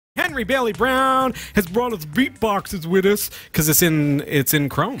Henry Baillie-Brown has brought us beatboxes with us because it's in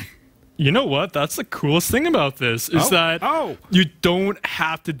Chrome. You know what? That's the coolest thing about this is that you don't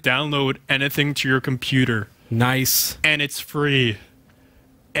have to download anything to your computer. Nice. And it's free.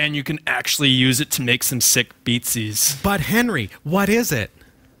 And you can actually use it to make some sick beatsies. But Henry, what is it?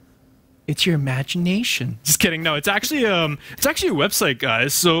 It's your imagination. Just kidding. No, it's actually a website,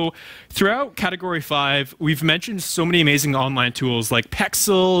 guys. So throughout Category 5, we've mentioned so many amazing online tools like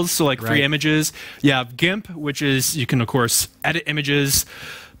Pexels, so like free images. You have GIMP, which is you can of course edit images.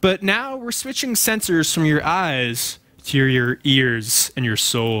 But now we're switching sensors from your eyes to your ears and your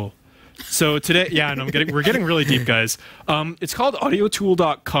soul. So today, yeah, no, we're getting really deep, guys. It's called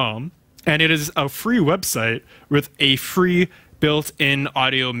audiotool.com, and it is a free website with a free built-in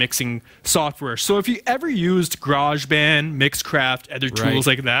audio mixing software. So if you ever used GarageBand, Mixcraft, other tools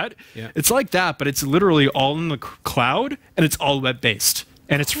like that, it's like that, but it's literally all in the cloud, and it's all web-based,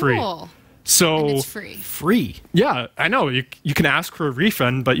 and it's free. So and it's free. Free. Yeah, I know. You can ask for a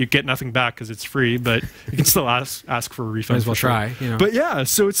refund, but you get nothing back because it's free. But you can still ask for a refund. Might as well try. You know. But yeah,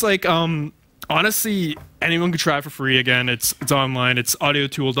 so it's like honestly, anyone can try it for free. Again, it's online. It's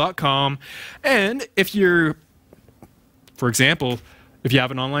audiotool.com, and if you're, for example, if you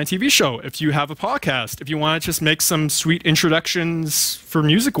have an online TV show, if you have a podcast, if you want to just make some sweet introductions for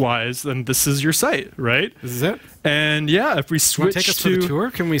music-wise, then this is your site, right? This is it. And yeah, if we switch take us to the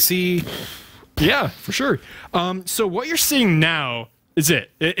tour, can we see? Yeah, for sure. So what you're seeing now is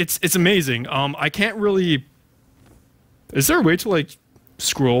it's amazing. I can't really. Is there a way to like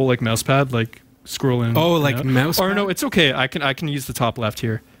scroll like mousepad, like scroll in? Oh, like mousepad? Or no, it's okay. I can use the top left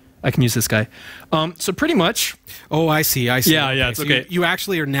here. I can use this guy. So pretty much. Oh, I see. Yeah, yeah, it's so okay. You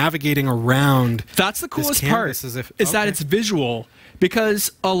actually are navigating around. That's the coolest part. Is that it's visual,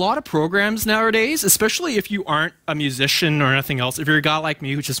 because a lot of programs nowadays, especially if you aren't a musician or anything else, if you're a guy like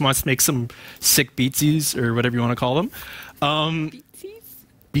me who just wants to make some sick beatsies or whatever you want to call them.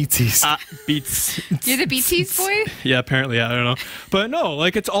 Beatsies. Beats. You're the Beatsies boy? Yeah, apparently. I don't know. But no,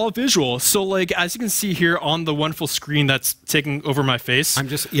 like it's all visual. So like as you can see here on the wonderful screen that's taking over my face. I'm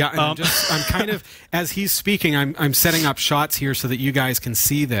kind of, as he's speaking, I'm setting up shots here so that you guys can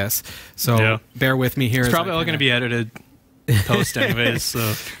see this. So bear with me here. It's probably all going to be edited post anyways.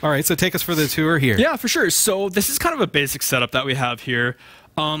 So. All right, so take us for the tour here. Yeah, for sure. So this is kind of a basic setup that we have here.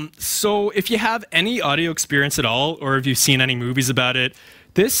 So if you have any audio experience at all, or if you've seen any movies about it,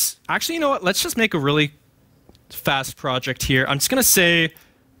 this, actually, you know what? Let's just make a really fast project here. I'm just going to say,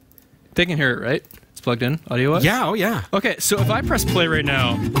 they can hear it, right? It's plugged in, audio-wise? Yeah, oh yeah. Okay, so if I press play right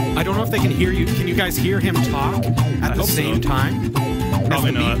now. I don't know if they can hear you. Can you guys hear him talk at the same time?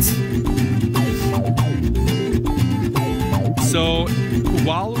 Probably not. So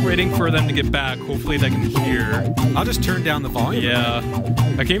while we're waiting for them to get back, hopefully they can hear. I'll just turn down the volume. Yeah.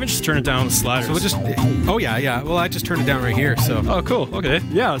 I can even just turn it down with sliders. So we'll just, oh yeah, yeah. Well, I just turned it down right here, so. Oh, cool. Okay.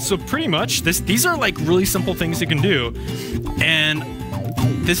 Yeah, so pretty much, these are like really simple things you can do. And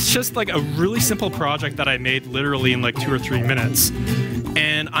this is just like a really simple project that I made literally in like 2 or 3 minutes.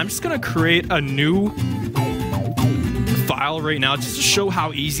 And I'm just going to create a new file right now just to show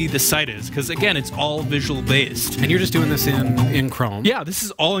how easy the site is, because again, it's all visual based. And you're just doing this in Chrome? Yeah, this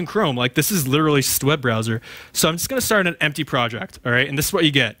is all in Chrome. Like this is literally just a web browser. So I'm just going to start an empty project, all right? And this is what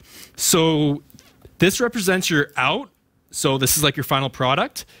you get. So this represents your out. So this is like your final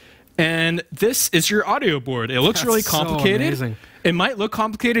product. And this is your audio board. It looks really complicated. So amazing. It might look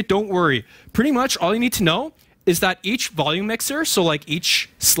complicated. Don't worry. Pretty much all you need to know is that each volume mixer, so like each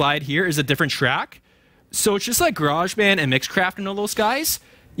slide here is a different track. So it's just like GarageBand and Mixcraft and all those guys.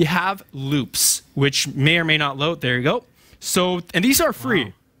 You have loops, which may or may not load. There you go. So, and these are free.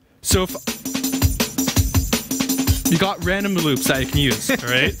 Wow. So if you got random loops that you can use, all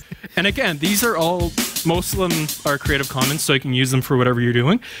right? And again, these are all, most of them are Creative Commons, so you can use them for whatever you're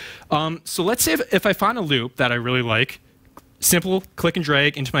doing. So let's say if I find a loop that I really like, simple click and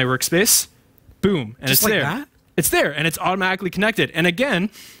drag into my workspace, boom, and just it's like there. That? It's there, and it's automatically connected. And again,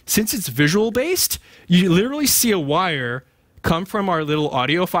 since it's visual-based, you literally see a wire come from our little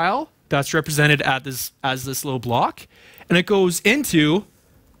audio file that's represented as this little block, and it goes into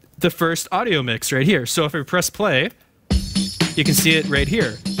the first audio mix right here. So if I press play, you can see it right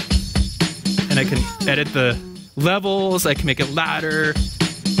here. And I can edit the levels, I can make it louder,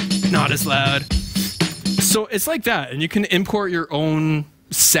 not as loud. So it's like that, and you can import your own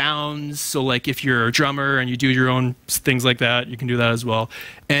sounds. So like if you're a drummer and you do your own things like that, you can do that as well.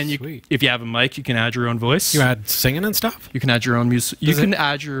 And if you have a mic, you can add your own voice. You add singing and stuff? You can add your own music. You can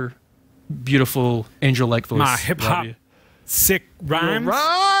add your beautiful angel-like voice. My hip-hop sick rhymes?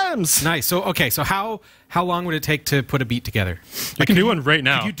 times. Nice. So okay. So how long would it take to put a beat together? I can do one right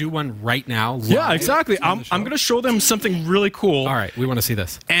now. Could you do one right now? Yeah, exactly. I'm going to show them something really cool. All right, we want to see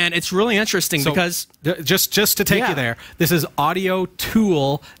this. And it's really interesting because just to take you there, this is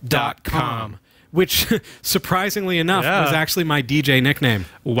audiotool.com. Which, surprisingly enough, was actually my DJ nickname.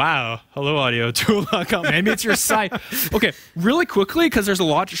 Wow. Hello, audiotool.com. Maybe it's your site. Okay, really quickly, because there's a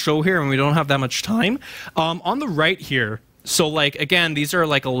lot to show here and we don't have that much time. On the right here, so like, again, these are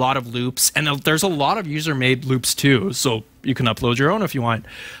like a lot of loops, and there's a lot of user-made loops too, so you can upload your own if you want.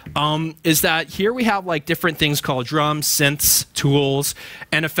 Is that here we have like different things called drums, synths, tools,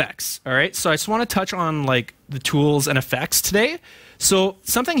 and effects, all right? So I just want to touch on like the tools and effects today. So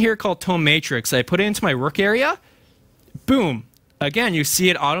something here called Tone Matrix, I put it into my work area, boom. Again, you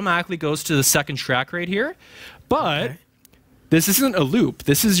see it automatically goes to the second track right here, but this isn't a loop.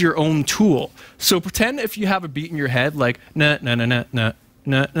 This is your own tool. So pretend if you have a beat in your head like na na na na na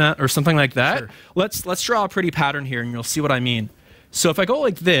na na or something like that. Sure. Let's draw a pretty pattern here and you'll see what I mean. So if I go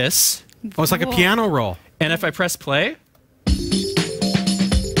like this, oh, it's like a piano roll. And if I press play,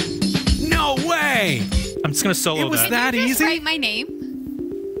 no way. I'm just gonna solo that. It was that easy? Just write my name.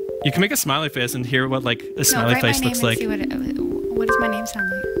 You can make a smiley face and hear what like a smiley face looks like. See what does my name sound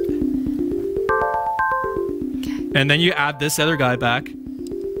like? Okay. And then you add this other guy back.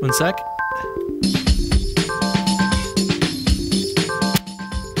 One sec.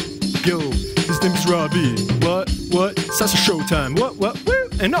 Yo, his name's Robbie. What? It's such a showtime. What? Woo?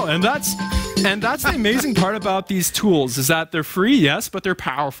 And no, and that's the amazing part about these tools is that they're free, yes, but they're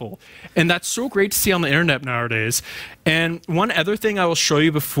powerful. And that's so great to see on the internet nowadays. And one other thing I will show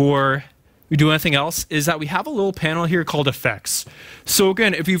you before we do anything else is that we have a little panel here called effects. So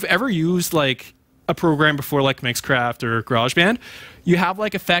again, if you've ever used like a program before like Mixcraft or GarageBand, you have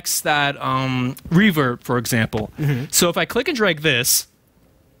like effects that reverb, for example. So if I click and drag this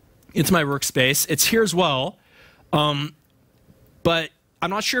into my workspace, it's here as well. But I'm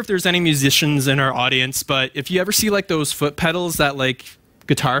not sure if there's any musicians in our audience, but if you ever see like those foot pedals that like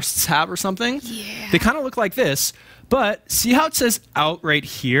guitarists have or something, they kind of look like this. But see how it says out right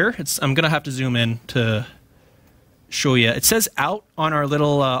here? I'm going to have to zoom in to show you. It says out on our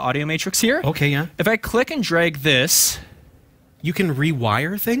little audio matrix here. Okay, yeah. If I click and drag this, you can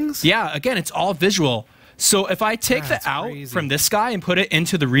rewire things? Yeah, again, it's all visual. So if I take the out from this guy and put it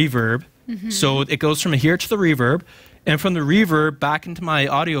into the reverb, so it goes from here to the reverb, and from the reverb back into my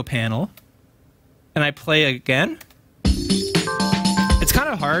audio panel, and I play again, it's kind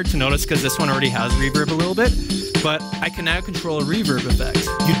of hard to notice because this one already has reverb a little bit, but I can now control a reverb effect.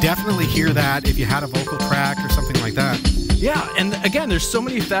 You definitely hear that if you had a vocal track or something like that. Yeah, and again, there's so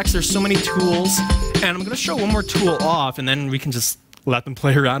many effects, there's so many tools, and I'm going to show one more tool off, and then we can just let them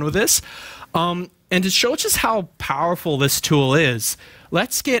play around with this. And to show just how powerful this tool is,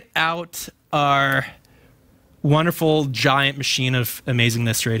 let's get out our wonderful giant machine of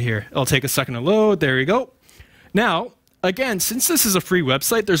amazingness right here. It'll take a second to load. There you go. Now, again, since this is a free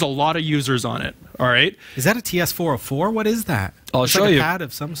website, there's a lot of users on it. All right. Is that a TS404? What is that? I'll show you. A pad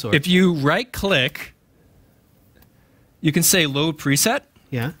of some sort. If you right-click, you can say load preset.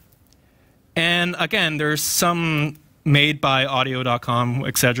 Yeah. And again, there's some made by audio.com,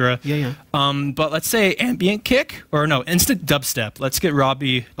 etc. Yeah. But let's say ambient kick, or no, instant dubstep. Let's get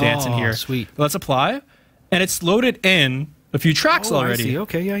Robbie dancing here. Sweet. Let's apply. And it's loaded in a few tracks already. I see.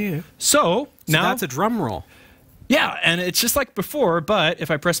 Okay, yeah. So now that's a drum roll. Yeah, and it's just like before, but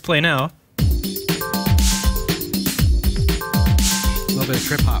if I press play now, a little bit of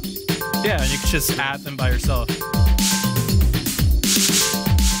trip hop. Yeah, and you can just add them by yourself.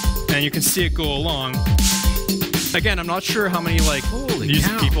 And you can see it go along. Again, I'm not sure how many like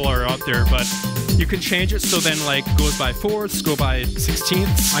music people are out there, but you can change it so then like goes by fourths, go by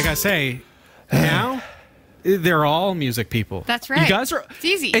 16ths. Like I say, now they're all music people. That's right. You guys are. It's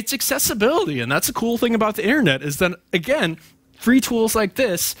easy. It's accessibility, and that's a cool thing about the internet. Is that again, free tools like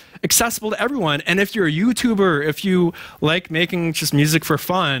this accessible to everyone. And if you're a YouTuber, if you like making just music for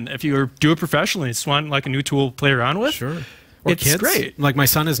fun, if you do it professionally, just want like a new tool to play around with. Sure. Or it's kids. Great. Like my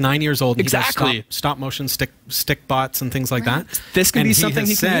son is 9 years old. And exactly. He does stop motion stick bots and things like that. This can be something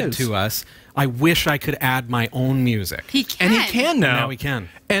he said can use. to us, I wish I could add my own music. He can. And he can now. Now he can.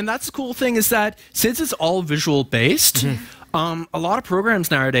 And that's the cool thing is that since it's all visual based, a lot of programs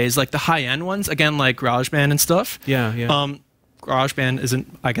nowadays, like the high end ones, again like GarageBand and stuff. Yeah. GarageBand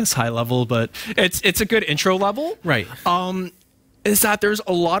isn't, I guess, high level, but it's a good intro level. Right. Is that there's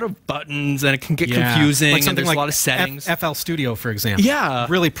a lot of buttons and it can get confusing and there's a lot of settings. FL Studio, for example. Yeah.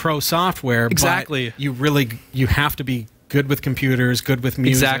 Really pro software. Exactly. But you have to be good with computers, good with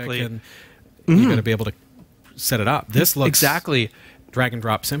music. Exactly. And you got to be able to set it up. This looks exactly. drag and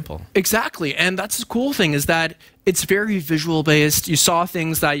drop simple. Exactly, and that's the cool thing is that it's very visual based. You saw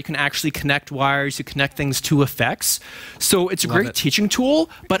things that you can actually connect wires, you connect things to effects. So it's a great teaching tool,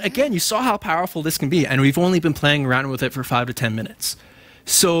 but again, you saw how powerful this can be, and we've only been playing around with it for 5 to 10 minutes.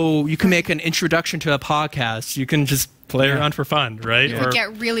 So you can make an introduction to a podcast. You can just play around for fun, right? You could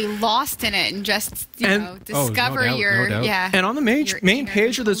get really lost in it and just, you know, discover your, And on the main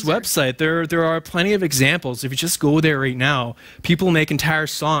page of this website, there are plenty of examples. If you just go there right now, people make entire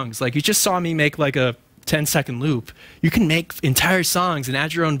songs. Like you just saw me make like a 10-second loop. You can make entire songs and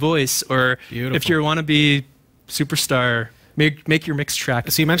add your own voice, or if you want to be superstar, make your mix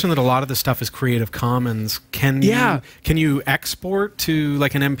track. So you mentioned that a lot of the stuff is Creative Commons. Can you export to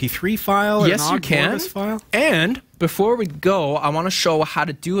like an MP3 file or yes, an you can. file? And before we go, I want to show how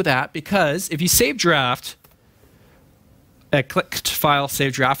to do that, because if you save draft, click File,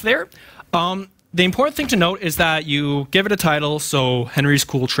 Save Draft there. The important thing to note is that you give it a title, so Henry's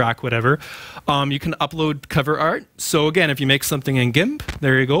Cool Track, whatever. You can upload cover art. So again, if you make something in GIMP,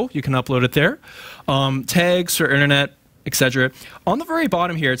 there you go. You can upload it there. Tags for internet, etc. On the very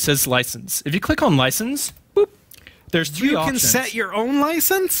bottom here, it says license. If you click on license, boop, there's 3 options. You can set your own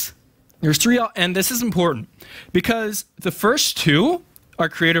license? There's 3, and this is important because the first 2 are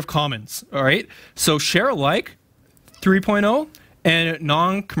Creative Commons, all right? So share alike, 3.0, and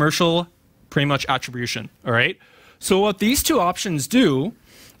non-commercial pretty much attribution, all right? So what these 2 options do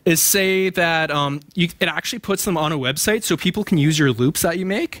is say that it actually puts them on a website so people can use your loops that you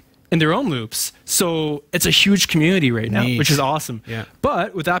make in their own loops. So it's a huge community right now, which is awesome. Yeah.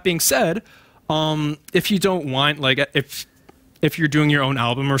 But with that being said, if you don't want, like, if you're doing your own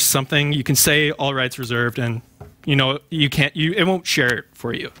album or something, you can say all rights reserved, and you know it won't share it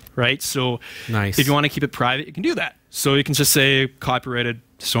for you, right? So if you want to keep it private, you can do that. So you can just say copyrighted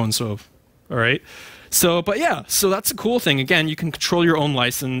so and so, all right? So, but yeah, so that's a cool thing. Again, you can control your own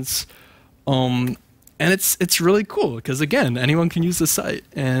license, and it's really cool because again, anyone can use the site,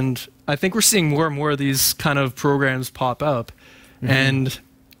 and I think we're seeing more and more of these kind of programs pop up, and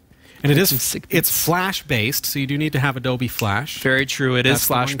it's Flash based, so you do need to have Adobe Flash. Very true. It is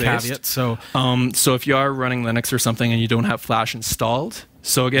Flash based. Caveat, so if you are running Linux or something and you don't have Flash installed,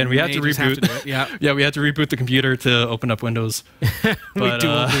 so again, we had to reboot. Yeah, we had to reboot the computer to open up Windows. But,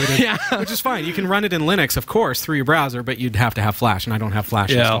 which is fine. You can run it in Linux, of course, through your browser, but you'd have to have Flash, and I don't have Flash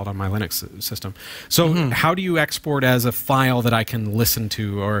installed on my Linux system. So how do you export as a file that I can listen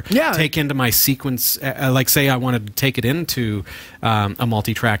to or take into my sequence? Like, say I wanted to take it into a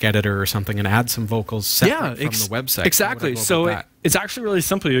multi-track editor or something and add some vocals separate from the website. Exactly. So it's actually really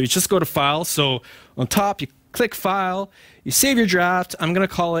simple. You just go to File. So on top, you click File, you save your draft. I'm going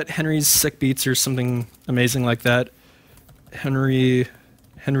to call it Henry's Sick Beats or something amazing like that. Henry's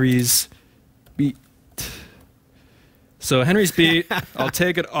Beat. So Henry's Beat, I'll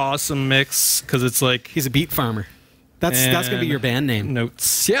take an awesome mix because it's like... He's a beat farmer. That's going to be your band name.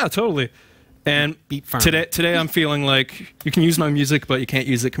 Notes. Yeah, totally. And beat farmer. Today I'm feeling like you can use my music, but you can't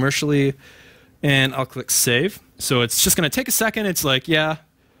use it commercially. And I'll click Save. So it's just going to take a second. It's like,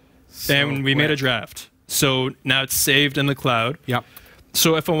 and we made a draft. So now it's saved in the cloud. Yep.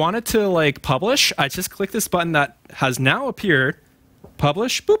 So if I wanted to like publish, I just click this button that has now appeared,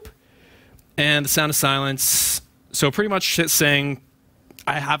 publish, boop, and the sound of silence. So pretty much it's saying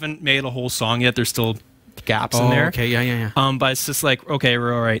I haven't made a whole song yet. There's still gaps in there. Okay, yeah. But it's just like, okay,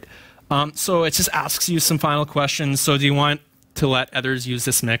 we're all right. So it just asks you some final questions. So do you want to let others use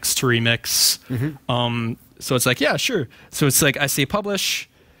this mix to remix? So it's like, yeah, sure. So it's like I say publish.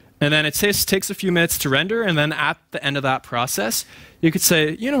 And then it takes a few minutes to render, and then at the end of that process, you could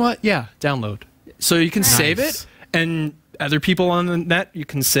say, you know what, download. So you can save it, and other people on the net, you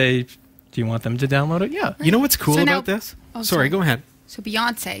can say, do you want them to download it? Yeah. You know what's cool about this? Sorry, go ahead. So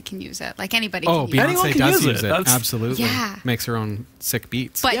Beyonce can use it, like anybody can use it. Beyonce does use it. Absolutely. Yeah. Makes her own sick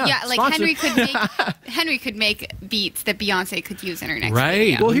beats. But like Henry could make beats that Beyonce could use in her next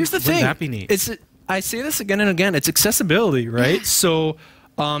video. Well, here's the thing. Wouldn't that be neat? I say this again and again, it's accessibility, right? So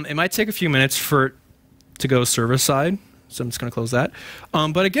it might take a few minutes for it to go server side, so I'm just going to close that.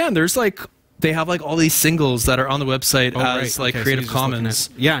 But again, there's they have all these singles that are on the website as Creative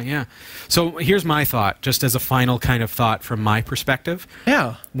Commons. Yeah. So here's my thought, just as a final kind of thought from my perspective.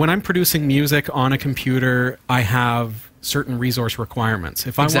 Yeah. When I'm producing music on a computer, I have certain resource requirements.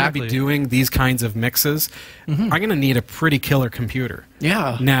 If I want to be doing these kinds of mixes, I'm going to need a pretty killer computer.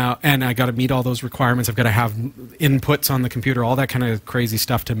 Yeah. Now, and I got to meet all those requirements. I've got to have inputs on the computer, all that kind of crazy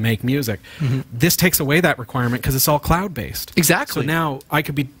stuff to make music. This takes away that requirement because it's all cloud-based. Exactly. So now I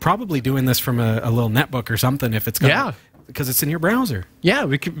could be probably doing this from a little netbook or something if it's got because it's in your browser. Yeah,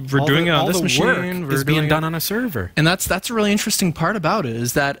 we're doing it on this machine. We're being done on a server. And that's a really interesting part about it,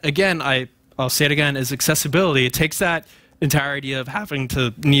 is that, again, I'll say it again, is accessibility. It takes that entire idea of having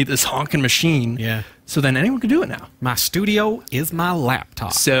to need this honking machine. Yeah. So then anyone can do it now. My studio is my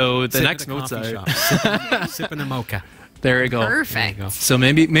laptop. So the next note's sipping a mocha. There you go. Perfect. There you go. So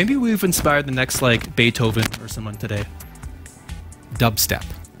maybe we've inspired the next like Beethoven or someone today. Dubstep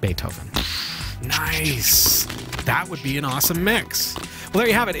Beethoven. Nice. That would be an awesome mix. Well, there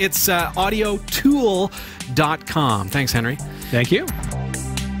you have it. It's audiotool.com. Thanks, Henry. Thank you.